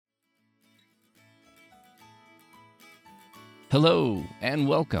Hello and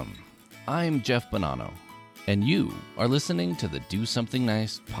welcome. I'm Jeff Bonanno, and you are listening to the Do Something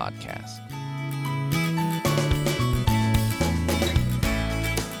Nice podcast.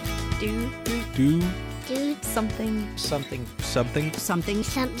 Do something. Something. Do something.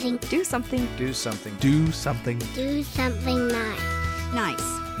 Do something nice.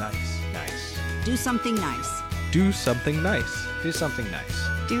 Do something nice. Do something nice. Do something nice.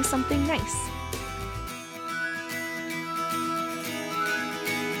 Do something nice.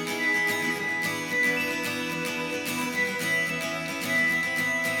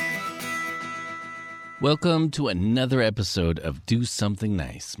 Welcome to another episode of Do Something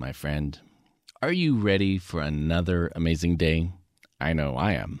Nice, my friend. Are you ready for another amazing day? I know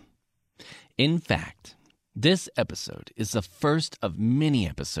I am. In fact, this episode is the first of many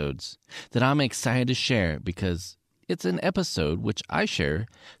episodes that I'm excited to share because it's an episode which I share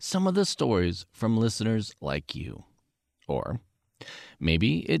some of the stories from listeners like you. Or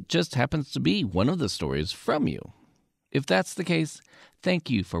maybe it just happens to be one of the stories from you. If that's the case, thank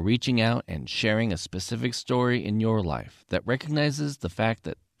you for reaching out and sharing a specific story in your life that recognizes the fact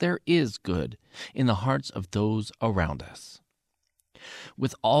that there is good in the hearts of those around us.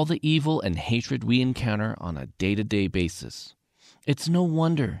 With all the evil and hatred we encounter on a day-to-day basis, it's no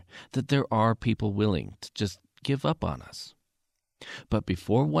wonder that there are people willing to just give up on us. But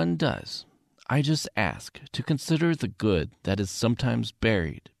before one does, I just ask to consider the good that is sometimes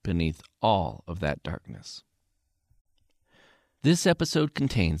buried beneath all of that darkness. This episode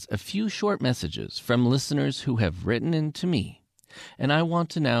contains a few short messages from listeners who have written in to me, and I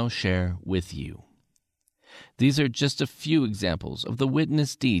want to now share with you. These are just a few examples of the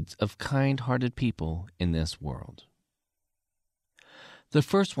witness deeds of kind-hearted people in this world. The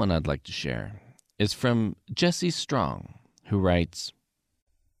first one I'd like to share is from Jesse Strong, who writes,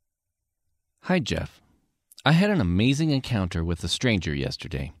 Hi, Jeff. I had an amazing encounter with a stranger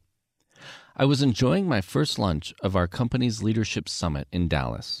yesterday. I was enjoying my first lunch of our company's leadership summit in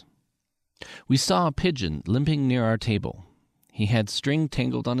Dallas. We saw a pigeon limping near our table. He had string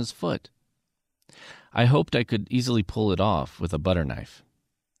tangled on his foot. I hoped I could easily pull it off with a butter knife.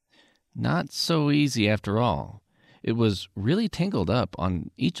 Not so easy after all. It was really tangled up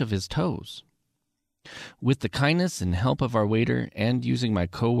on each of his toes. With the kindness and help of our waiter and using my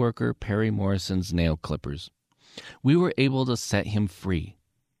coworker Perry Morrison's nail clippers, we were able to set him free.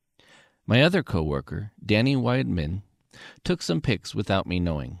 My other coworker, Danny Weidman, took some pics without me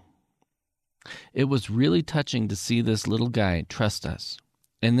knowing. It was really touching to see this little guy trust us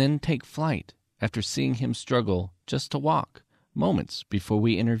and then take flight after seeing him struggle just to walk moments before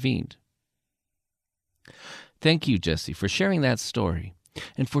we intervened. Thank you, Jesse, for sharing that story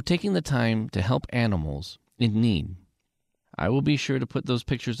and for taking the time to help animals in need. I will be sure to put those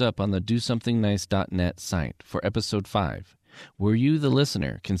pictures up on the DoSomethingNice.net site for episode 5. Where you, the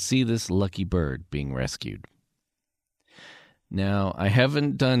listener, can see this lucky bird being rescued. Now, I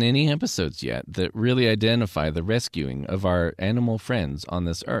haven't done any episodes yet that really identify the rescuing of our animal friends on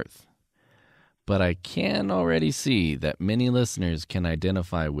this earth. But I can already see that many listeners can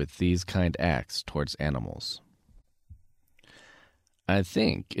identify with these kind acts towards animals. I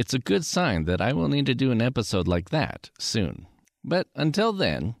think it's a good sign that I will need to do an episode like that soon. But until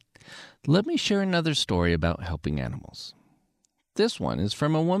then, let me share another story about helping animals. This one is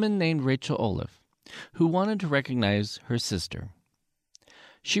from a woman named Rachel Olive, who wanted to recognize her sister.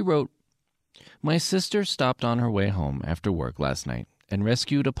 She wrote, My sister stopped on her way home after work last night and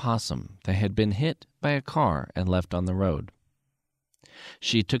rescued a possum that had been hit by a car and left on the road.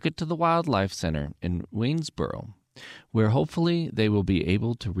 She took it to the Wildlife Center in Waynesboro, where hopefully they will be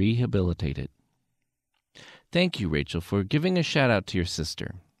able to rehabilitate it. Thank you, Rachel, for giving a shout-out to your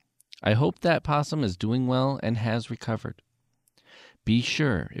sister. I hope that possum is doing well and has recovered. Be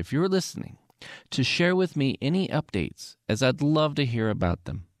sure, if you're listening, to share with me any updates, as I'd love to hear about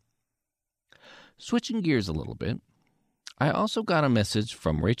them. Switching gears a little bit, I also got a message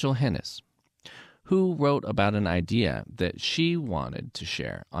from Rachel Hennis, who wrote about an idea that she wanted to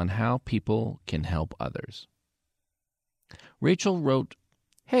share on how people can help others. Rachel wrote,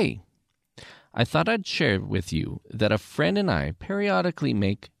 Hey, I thought I'd share with you that a friend and I periodically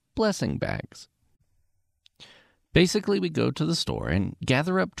make blessing bags. Basically, we go to the store and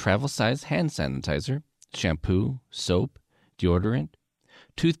gather up travel-size hand sanitizer, shampoo, soap, deodorant,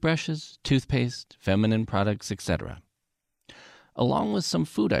 toothbrushes, toothpaste, feminine products, etc., along with some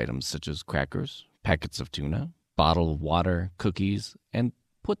food items such as crackers, packets of tuna, bottle of water, cookies, and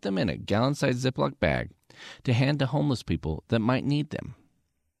put them in a gallon-sized Ziploc bag to hand to homeless people that might need them.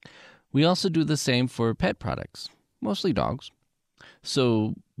 We also do the same for pet products, mostly dogs.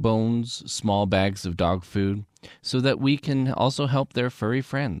 So bones, small bags of dog food, so that we can also help their furry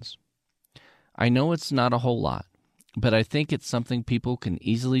friends. I know it's not a whole lot, but I think it's something people can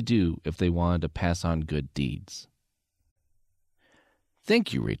easily do if they wanted to pass on good deeds.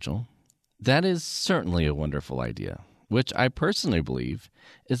 Thank you, Rachel. That is certainly a wonderful idea, which I personally believe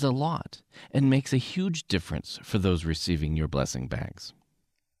is a lot and makes a huge difference for those receiving your blessing bags.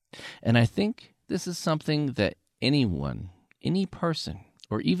 And I think this is something that anyone, any person,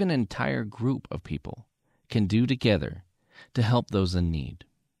 or even an entire group of people can do together to help those in need.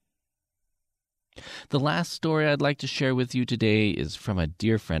 The last story I'd like to share with you today is from a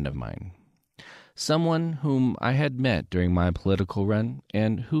dear friend of mine, someone whom I had met during my political run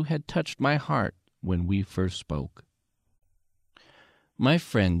and who had touched my heart when we first spoke. My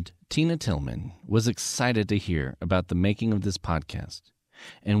friend Tina Tillman was excited to hear about the making of this podcast,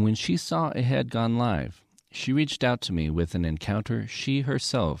 and when she saw it had gone live, she reached out to me with an encounter she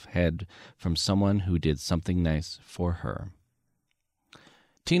herself had from someone who did something nice for her.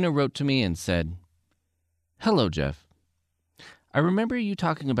 Tina wrote to me and said, "Hello, Jeff. I remember you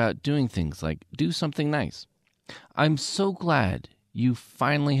talking about doing things like do something nice. I'm so glad you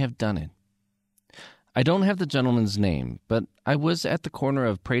finally have done it. I don't have the gentleman's name, but I was at the corner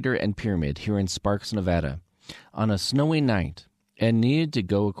of Prater and Pyramid here in Sparks, Nevada, on a snowy night and needed to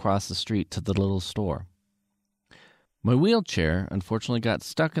go across the street to the little store. My wheelchair unfortunately got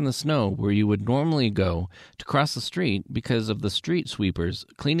stuck in the snow where you would normally go to cross the street because of the street sweepers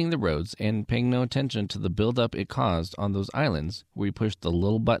cleaning the roads and paying no attention to the buildup it caused on those islands where you push the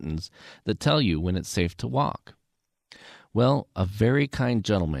little buttons that tell you when it's safe to walk. Well, a very kind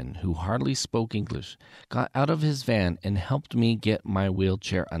gentleman who hardly spoke English got out of his van and helped me get my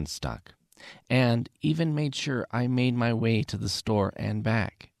wheelchair unstuck, and even made sure I made my way to the store and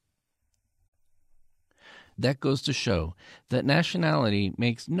back. That goes to show that nationality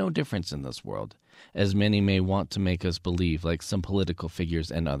makes no difference in this world, as many may want to make us believe, like some political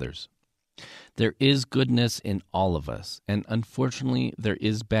figures and others. There is goodness in all of us, and unfortunately there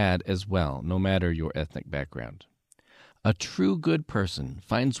is bad as well, no matter your ethnic background. A true good person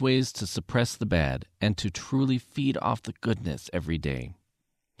finds ways to suppress the bad and to truly feed off the goodness every day.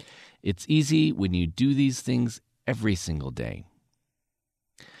 It's easy when you do these things every single day.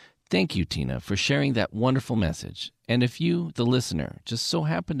 Thank you, Tina, for sharing that wonderful message. And if you, the listener, just so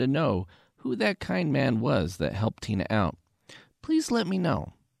happen to know who that kind man was that helped Tina out, please let me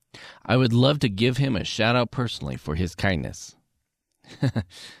know. I would love to give him a shout-out personally for his kindness.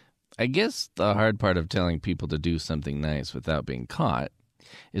 I guess the hard part of telling people to do something nice without being caught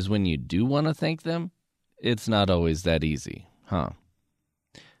is when you do want to thank them, it's not always that easy, huh?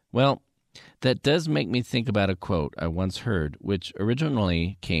 Well, that does make me think about a quote I once heard, which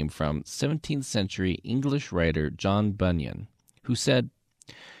originally came from 17th century English writer John Bunyan, who said,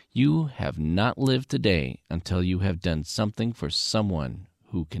 "You have not lived today until you have done something for someone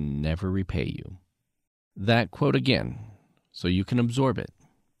who can never repay you." That quote again, so you can absorb it,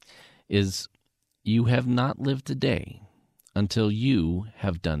 is, you have not lived today until you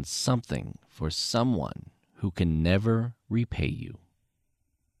have done something for someone who can never repay you.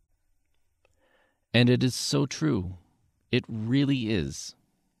 And it is so true. It really is.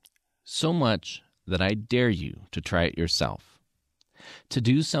 So much that I dare you to try it yourself. To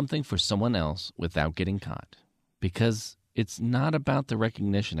do something for someone else without getting caught. Because it's not about the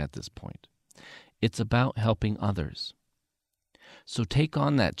recognition at this point. It's about helping others. So take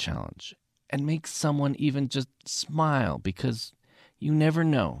on that challenge and make someone even just smile, because you never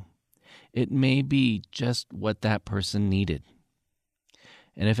know. It may be just what that person needed.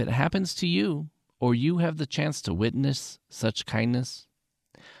 And if it happens to you, or you have the chance to witness such kindness,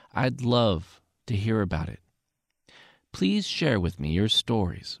 I'd love to hear about it. Please share with me your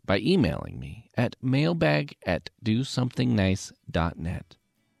stories by emailing me at mailbag@dosomethingnice.net.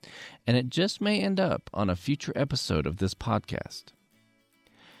 And it just may end up on a future episode of this podcast.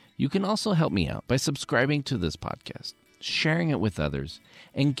 You can also help me out by subscribing to this podcast, sharing it with others,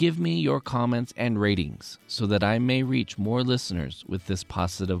 and give me your comments and ratings so that I may reach more listeners with this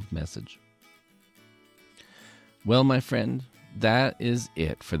positive message. Well, my friend, that is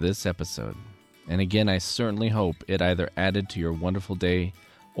it for this episode. And again, I certainly hope it either added to your wonderful day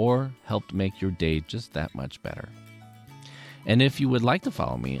or helped make your day just that much better. And if you would like to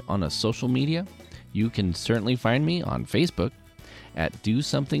follow me on a social media, you can certainly find me on Facebook at Do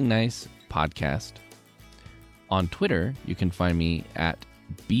Something Nice Podcast. On Twitter, you can find me at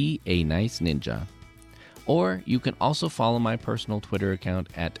Be a Nice Ninja. Or you can also follow my personal Twitter account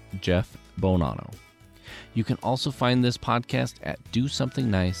at Jeff Bonanno. You can also find this podcast at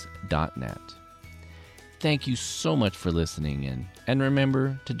dosomethingnice.net. thank you so much for listening in. And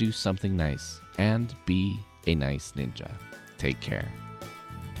remember to do something nice and be a nice ninja. Take care.